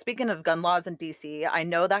of gun laws in DC, I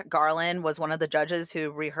know that Garland was one of the judges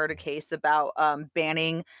who reheard a case about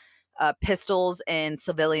banning pistols in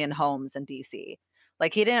civilian homes in DC.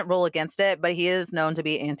 Like he didn't rule against it, but he is known to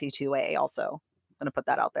be anti 2A. Also, I'm gonna put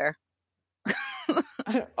that out there.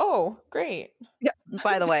 oh, great. Yeah.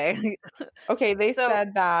 By the way, Okay, they so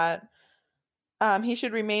said that he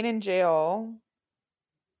should remain in jail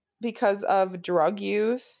because of drug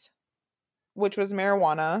use, which was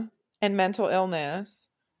marijuana, and mental illness,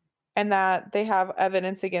 and that they have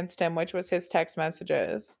evidence against him, which was his text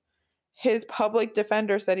messages. His public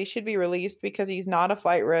defender said he should be released because he's not a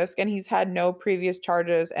flight risk and he's had no previous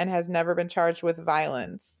charges and has never been charged with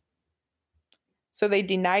violence. So they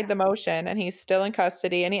denied the motion and he's still in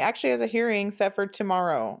custody and he actually has a hearing set for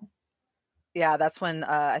tomorrow. yeah, that's when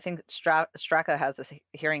I think Straka has this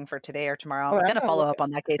hearing for today or tomorrow. Oh, I'm I'm gonna gonna follow look up at on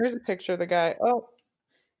that case. here's a picture of the guy. Oh,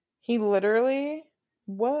 he literally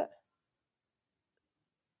what?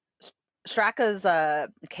 Straka's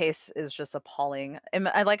case is just appalling. And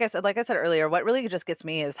like I said earlier, what really just gets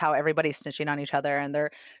me is how everybody's snitching on each other and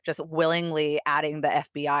they're just willingly adding the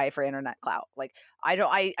FBI for internet clout. Like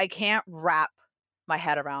I can't wrap my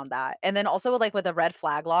head around that. And then also like with the red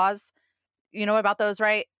flag laws, you know about those,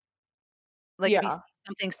 right? Like if you Yeah. see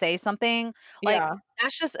something, say something. Like Yeah.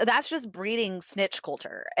 that's just breeding snitch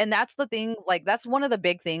culture. And that's the thing, like that's one of the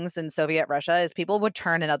big things in Soviet Russia is people would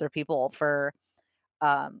turn in other people for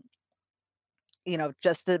um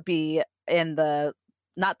just to be in the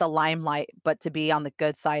not the limelight, but to be on the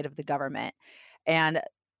good side of the government. And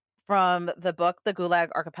from the book, The Gulag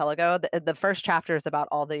Archipelago, the first chapter is about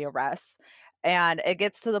all the arrests. And it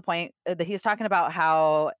gets to the point that he's talking about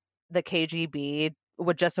how the KGB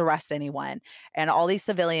would just arrest anyone, and all these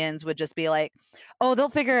civilians would just be like, "Oh, they'll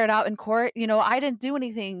figure it out in court. I didn't do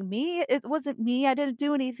anything. Me, it wasn't me. I didn't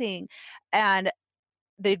do anything." And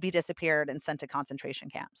they'd be disappeared and sent to concentration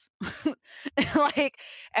camps. Like,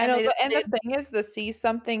 I and know, they, but and the thing is the see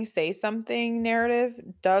something, say something narrative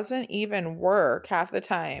doesn't even work half the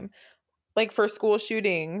time. Like for school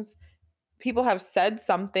shootings, people have said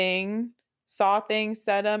something, saw things,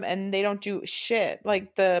 said them, and they don't do shit.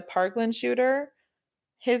 Like the Parkland shooter,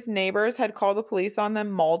 his neighbors had called the police on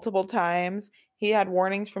them multiple times. He had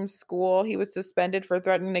warnings from school. He was suspended for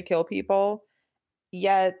threatening to kill people.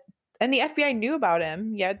 Yet, and the FBI knew about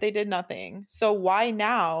him, yet they did nothing. So why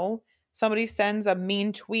now somebody sends a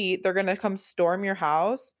mean tweet, they're going to come storm your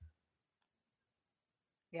house?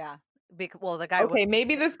 yeah. Well, the guy Okay, was.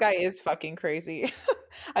 maybe this guy is fucking crazy.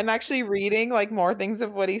 I'm actually reading like more things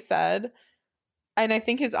of what he said, and I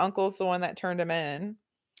think his uncle's the one that turned him in.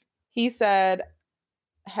 He said,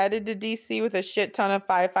 headed to DC with a shit ton of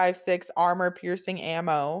 5.56 armor piercing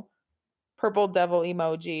ammo. Purple devil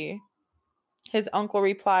emoji. His uncle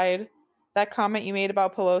replied, "That comment you made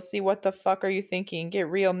about Pelosi, what the fuck are you thinking? Get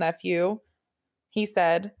real, nephew." He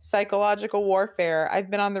said, "Psychological warfare.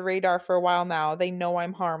 I've been on the radar for a while now. They know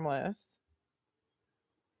I'm harmless."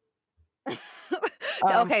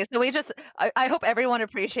 Um, Okay, so I hope everyone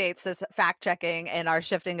appreciates this fact checking and our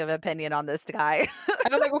shifting of opinion on this guy.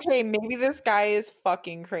 and I'm like, okay, maybe this guy is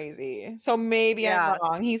fucking crazy. So maybe I'm Yeah.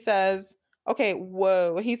 wrong. He says, okay,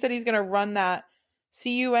 whoa. He said he's gonna run that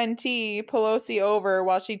CUNT Pelosi over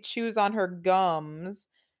while she chews on her gums.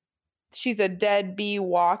 She's a dead bee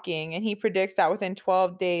walking, and he predicts that within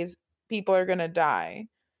 12 days, people are gonna die.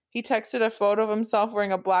 He texted a photo of himself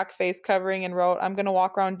wearing a black face covering and wrote, "I'm gonna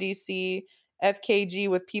walk around DC FKG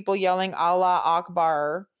with people yelling Allah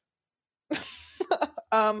Akbar."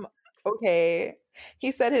 Um, okay.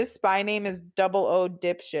 He said his spy name is Double O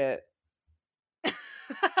Dipshit.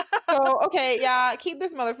 So, okay, yeah, keep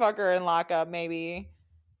this motherfucker in lockup, maybe.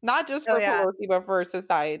 Not just Oh for yeah. Pelosi, but for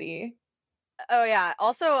society. Oh yeah.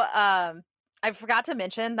 Also, I forgot to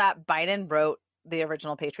mention that Biden wrote the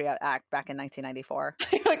original Patriot Act back in 1994.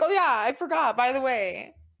 You're like, oh yeah, I forgot, by the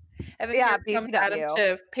way. And then Yeah, here comes Adam PCW.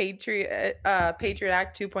 Schiff, Patriot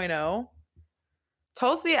Act 2.0.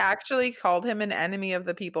 Tulsi actually called him an enemy of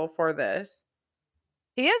the people for this.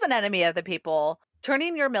 He is an enemy of the people.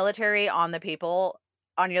 Turning your military on the people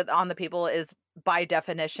on the people is by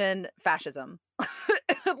definition fascism.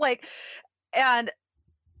 Like, and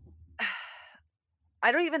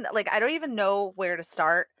I don't even know where to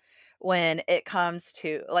start when it comes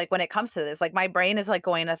to this. Like my brain is like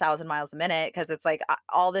going 1,000 miles a minute because it's like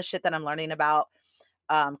all this shit that I'm learning about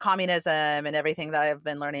communism and everything that I've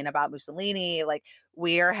been learning about Mussolini. Like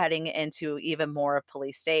we are heading into even more of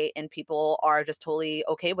police state, and people are just totally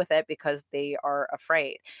okay with it because they are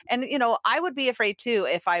afraid. And I would be afraid too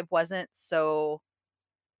if I wasn't so.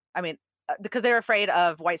 I mean, because they're afraid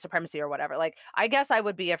of white supremacy or whatever. Like, I guess I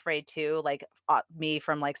would be afraid too, like me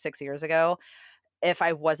from like 6 years ago, if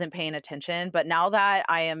I wasn't paying attention. But now that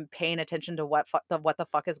I am paying attention to what the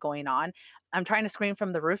fuck is going on, I'm trying to scream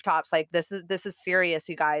from the rooftops. Like, this is serious,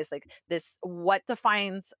 you guys. Like, this what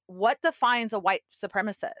defines a white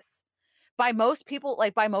supremacist? By most people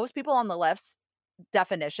on the left's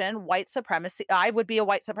definition, white supremacy, I would be a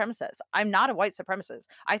white supremacist. I'm not a white supremacist.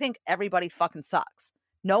 I think everybody fucking sucks.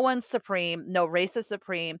 No one's supreme, no race is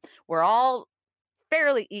supreme. We're all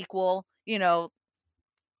fairly equal,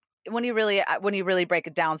 when you really break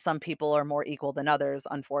it down, some people are more equal than others.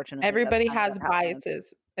 Unfortunately, that's Everybody kind of has what happens.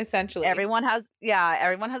 biases, essentially. Everyone has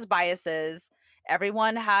biases.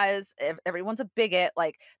 Everyone's a bigot.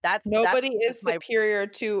 Like that's Nobody just is my superior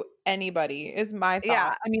to anybody, is my thought.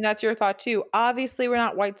 yeah, I mean, that's your thought too. Obviously, we're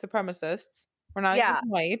not white supremacists. We're not even yeah.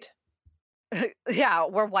 white. Yeah,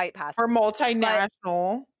 we're white Or passing. But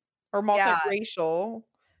multinational or yeah, multiracial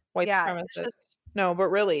white yeah, it's just supremacists. No, but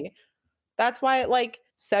really, that's why like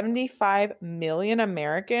 75 million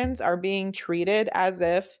Americans are being treated as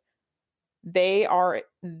if they are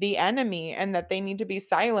the enemy and that they need to be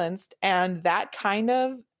silenced. And that kind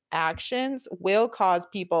of actions will cause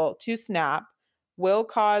people to snap, will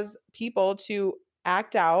cause people to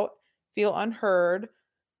act out, feel unheard,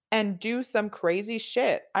 and do some crazy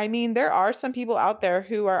shit. I mean, there are some people out there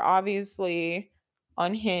who are obviously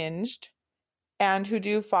unhinged and who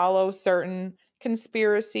do follow certain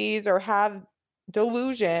conspiracies or have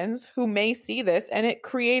delusions who may see this and it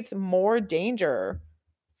creates more danger.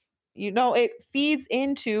 It feeds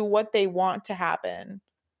into what they want to happen.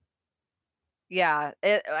 yeah.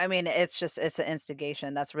 I mean, it's an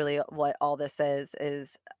instigation. That's really what all this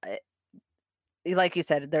is. like you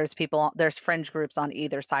said, there's fringe groups on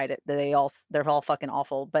either side. They're all fucking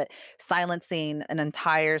awful. But silencing an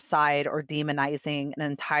entire side or demonizing an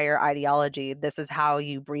entire ideology, this is how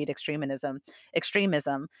you breed extremism.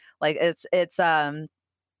 Extremism, like it's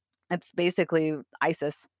basically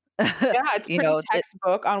ISIS. Yeah, it's you pretty know, it,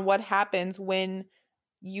 textbook on what happens when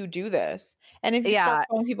you do this. And if you start yeah,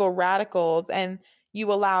 calling people radicals and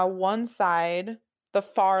you allow one side, the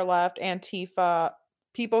far left, Antifa,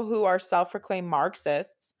 people who are self-proclaimed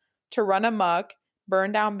Marxists, to run amok,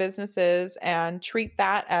 burn down businesses, and treat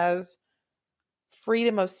that as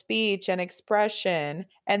freedom of speech and expression,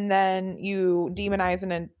 and then you demonize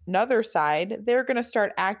another side, they're going to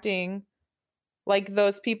start acting like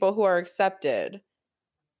those people who are accepted.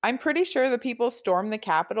 I'm pretty sure the people stormed the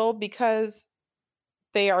Capitol because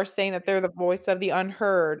they are saying that they're the voice of the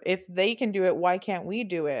unheard. If they can do it, why can't we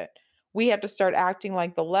do it? We have to start acting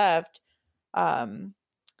like the left. Um,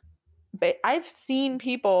 but I've seen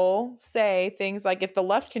people say things like, if the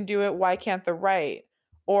left can do it, why can't the right?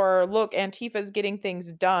 Or look, Antifa's getting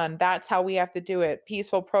things done. That's how we have to do it.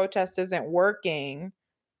 Peaceful protest isn't working.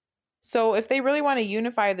 So, if they really want to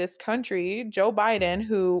unify this country, Joe Biden,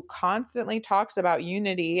 who constantly talks about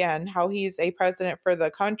unity and how he's a president for the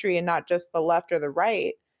country and not just the left or the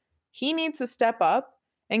right, he needs to step up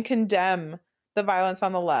and condemn the violence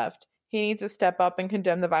on the left. He needs to step up and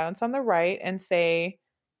condemn the violence on the right and say,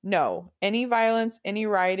 no, any violence, any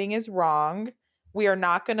rioting is wrong. We are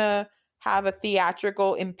not going to have a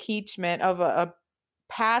theatrical impeachment of a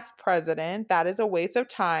past president. That is a waste of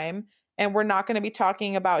time. And we're not going to be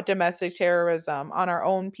talking about domestic terrorism on our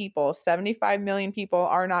own people. 75 million people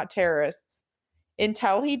are not terrorists.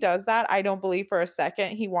 Until he does that, I don't believe for a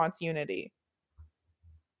second he wants unity.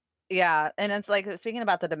 yeah, and it's like speaking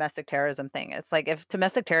about the domestic terrorism thing, it's like if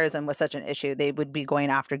domestic terrorism was such an issue, they would be going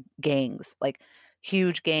after gangs, like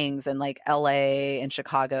huge gangs in like LA and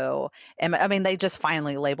Chicago. And I mean, they just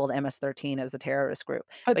finally labeled MS-13 as a terrorist group.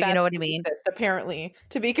 But But you know that's what I mean? racist, apparently,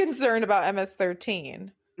 to be concerned about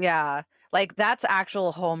MS-13. Yeah. Like that's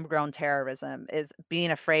actual homegrown terrorism is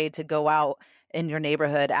being afraid to go out in your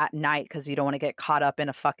neighborhood at night because you don't want to get caught up in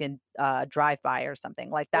a fucking drive-by or something.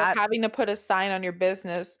 Like Or that's having to put a sign on your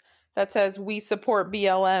business that says, "We support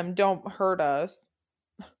BLM, don't hurt us."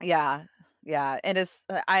 yeah. Yeah. And it's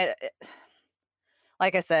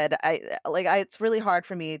like I said, it's really hard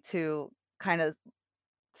for me to kind of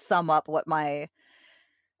sum up what my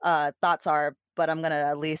thoughts are, but I'm gonna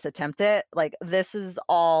at least attempt it. Like this is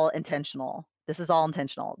all intentional. This is all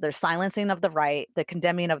intentional. They're silencing of the right, the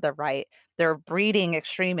condemning of the right. They're breeding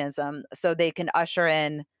extremism so they can usher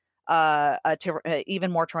in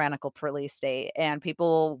even more tyrannical police state, and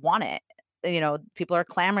people want it. People are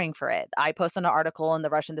clamoring for it. I posted an article in the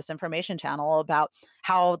Russian disinformation channel about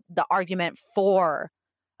how the argument for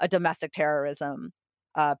a domestic terrorism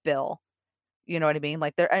bill, you know what I mean?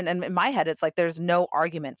 Like and in my head, it's like there's no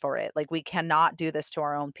argument for it. Like we cannot do this to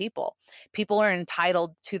our own people. People are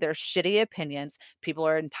entitled to their shitty opinions. People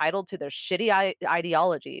are entitled to their shitty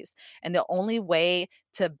ideologies, and the only way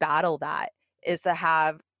to battle that is to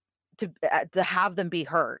have them be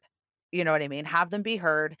heard. You know what I mean? Have them be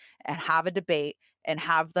heard and have a debate and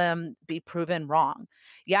have them be proven wrong.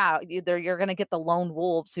 Yeah, either you're going to get the lone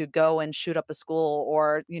wolves who go and shoot up a school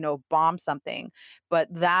or bomb something, but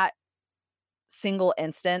that single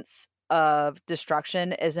instance of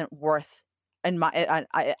destruction isn't worth in my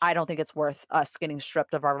I don't think it's worth us getting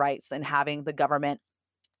stripped of our rights and having the government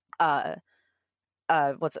uh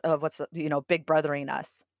big brothering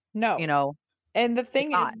us. You No. know, And the it's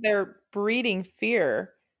thing not. is, they're breeding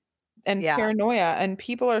fear and Yeah, paranoia, and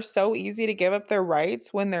people are so easy to give up their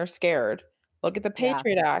rights when they're scared. Look at the yeah,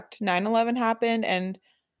 Patriot Act. 9/11 happened, and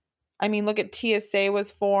I mean, look at TSA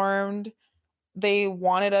was formed. They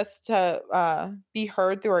wanted us to be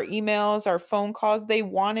heard through our emails, our phone calls. They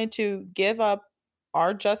wanted to give up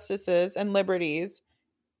our justices and liberties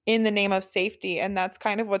in the name of safety. And that's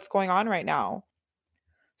kind of what's going on right now.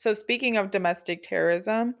 So, speaking of domestic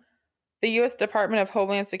terrorism, the US Department of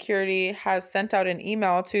Homeland Security has sent out an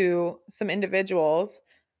email to some individuals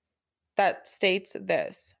that states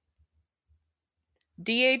this: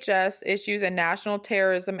 DHS issues a National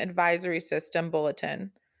Terrorism Advisory System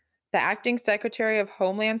bulletin. The acting Secretary of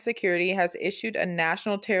Homeland Security has issued a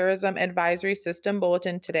National Terrorism Advisory System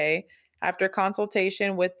bulletin today after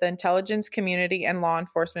consultation with the intelligence community and law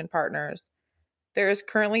enforcement partners. There is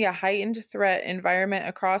currently a heightened threat environment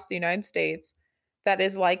across the United States that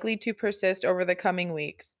is likely to persist over the coming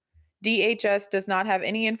weeks. DHS does not have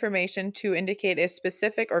any information to indicate a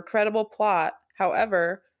specific or credible plot.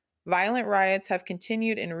 However, violent riots have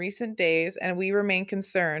continued in recent days, and we remain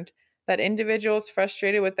concerned that individuals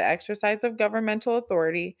frustrated with the exercise of governmental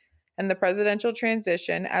authority and the presidential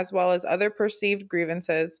transition, as well as other perceived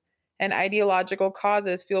grievances and ideological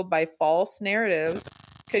causes fueled by false narratives,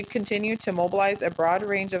 could continue to mobilize a broad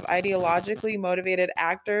range of ideologically motivated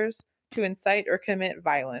actors to incite or commit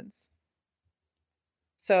violence.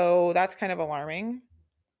 So that's kind of alarming.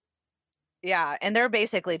 Yeah, and they're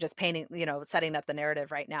basically just painting, setting up the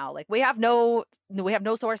narrative right now. Like we have no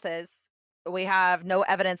sources. We have no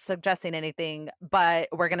evidence suggesting anything, but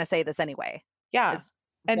we're going to say this anyway. Yeah. Is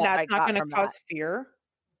And what I that's not got going to from that. cause fear.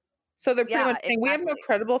 So they're pretty Yeah, much saying we have no exactly.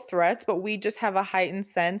 credible threats, but we just have a heightened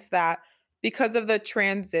sense that because of the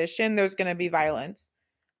transition, there's going to be violence.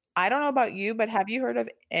 I don't know about you, but have you heard of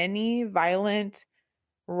any violent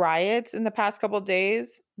riots in the past couple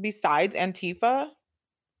days besides Antifa?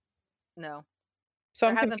 No. So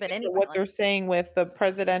There I'm hasn't been confused any at what they're violence. saying with the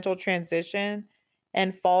presidential transition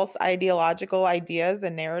and false ideological ideas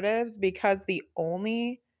and narratives, because the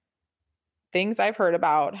only things I've heard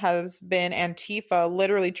about has been Antifa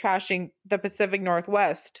literally trashing the Pacific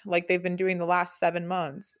Northwest like they've been doing the last 7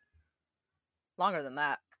 months. Longer than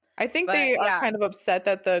that. I think But they are yeah, kind of upset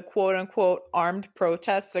that the quote unquote armed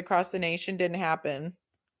protests across the nation didn't happen,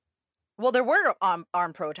 well, there were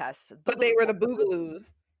armed protests. but they were the The boots.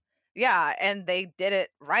 boogaloos. Yeah, and they did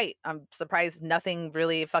it right. I'm surprised nothing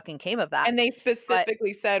really fucking came of that. And they But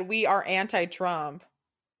specifically said, "We are anti-Trump."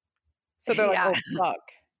 So they're like, yeah, "Oh,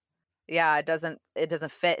 fuck." yeah, it doesn't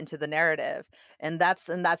fit into the narrative. And that's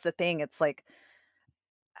the thing. It's like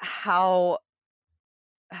how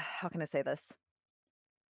how can I say this?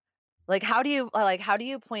 Like how do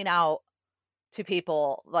you point out to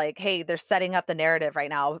people like, hey, they're setting up the narrative right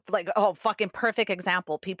now. Like, oh, fucking perfect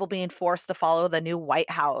example, people being forced to follow the new White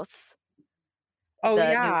House. Oh, The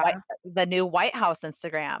new yeah. White House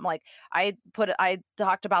Instagram. Like, I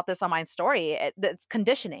talked about this on my story. It's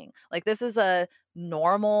conditioning. Like, this is a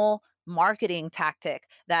normal marketing tactic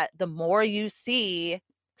that the more you see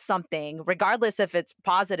something, regardless if it's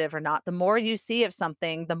positive or not, the more you see of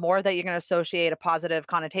something, the more that you're going to associate a positive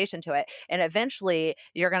connotation to it. And eventually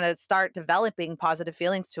you're going to start developing positive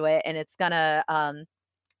feelings to it. And it's going to,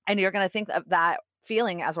 and you're going to think of that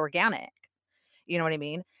feeling as organic. You know what I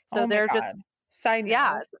mean? So Oh my they're just, god. Side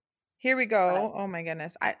yeah. note, here we But go. Oh my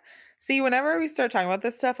goodness. I see whenever we start talking about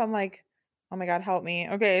this stuff, I'm like, "Oh my god, help me."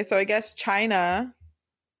 Okay, so I guess China,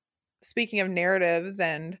 speaking of narratives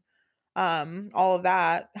and all of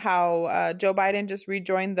that, how Joe Biden just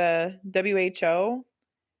rejoined the WHO.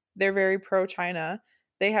 They're very pro China.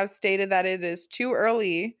 They have stated that it is too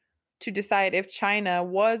early to decide if China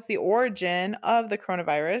was the origin of the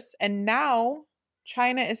coronavirus. And now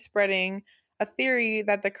China is spreading a theory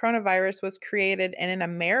that the coronavirus was created in an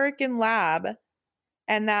American lab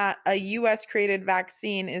and that a US created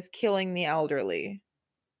vaccine is killing the elderly.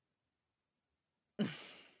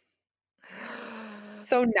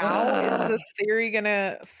 So now is Ugh. the theory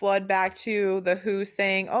gonna flood back to the WHO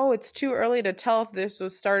saying, "Oh, it's too early to tell if this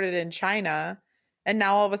was started in China," and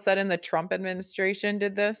now all of a sudden the Trump administration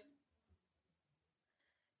did this?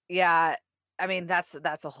 Yeah, I mean, that's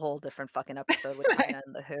a whole different fucking episode with I China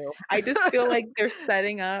and the WHO. I just feel like they're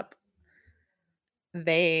setting up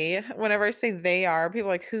they whenever I say they are, people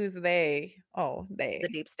are like, "Who's they?" Oh, The they.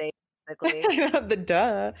 deep state, basically. I know, the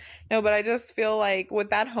duh. No, but I just feel like with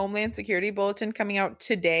that Homeland Security bulletin coming out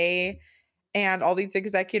today and all these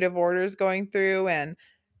executive orders going through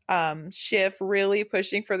and Schiff really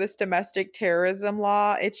pushing for this domestic terrorism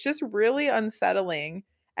law. It's just really unsettling.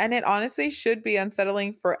 And it honestly should be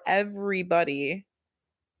unsettling for everybody,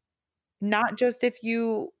 not just if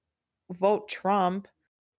you vote Trump.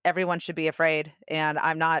 Everyone should be afraid, and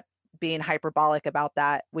I'm not being hyperbolic about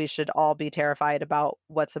that. We should all be terrified about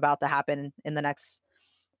what's about to happen in the next,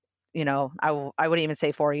 I wouldn't even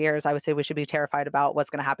say 4 years. I would say we should be terrified about what's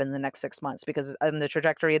gonna happen in the next 6 months because in the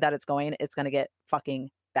trajectory that it's going, it's gonna get fucking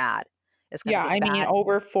bad. It's gonna Yeah, get I mean, bad.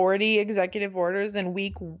 over 40 executive orders in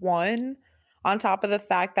week one, on top of the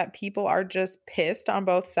fact that people are just pissed on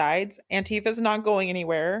both sides. Antifa's not going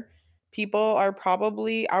anywhere. People are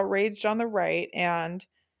probably outraged on the right. And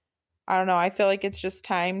I don't know. I feel like it's just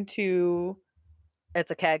time to,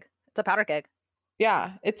 It's a keg. It's a powder keg.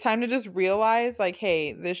 yeah, it's time to just realize, like,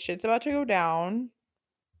 hey, this shit's about to go down.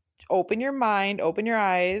 Open your mind, open your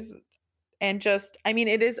eyes, and just, I mean,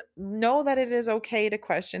 it is, know that it is okay to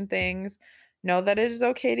question things. Know that it is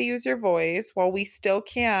okay to use your voice while we still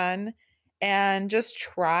can. And just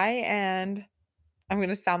try and, I'm going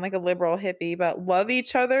to sound like a liberal hippie, but love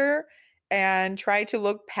each other and try to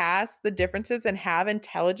look past the differences and have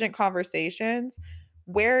intelligent conversations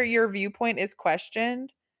where your viewpoint is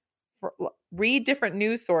questioned. read different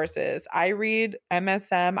news sources. I read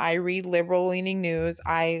MSM, I read liberal leaning news,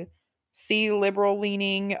 I see liberal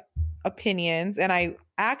leaning opinions, and I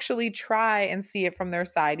actually try and see it from their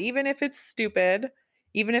side, even if it's stupid,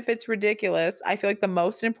 even if it's ridiculous. I feel like the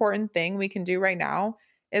most important thing we can do right now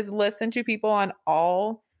is listen to people on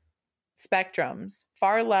all spectrums,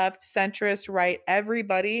 far left, centrist, right.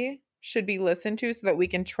 Everybody should be listened to so that we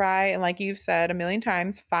can try and, like you've said a million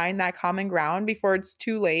times, find that common ground before it's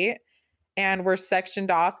too late and we're sectioned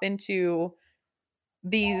off into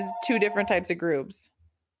these two different types of groups.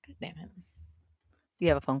 God damn it. You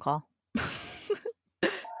have a phone call. What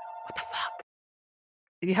the fuck?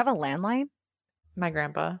 You have a landline? My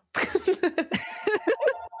grandpa.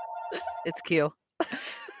 It's Q.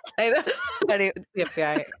 I know. Any- It's the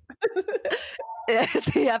FBI. It's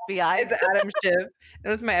the FBI. It's Adam Schiff. It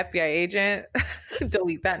was my FBI agent.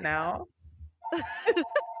 Delete that now.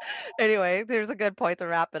 Anyway, there's a good point to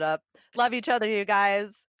wrap it up. Love each other, you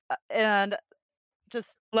guys. And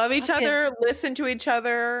just Love each fucking- other, listen to each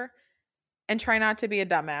other, and try not to be a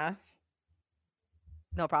dumbass.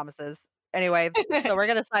 No promises. Anyway, so we're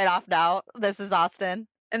going to sign off now. This is Austin.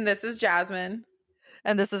 And this is Jasmine.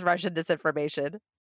 And this is Russian Disinformation.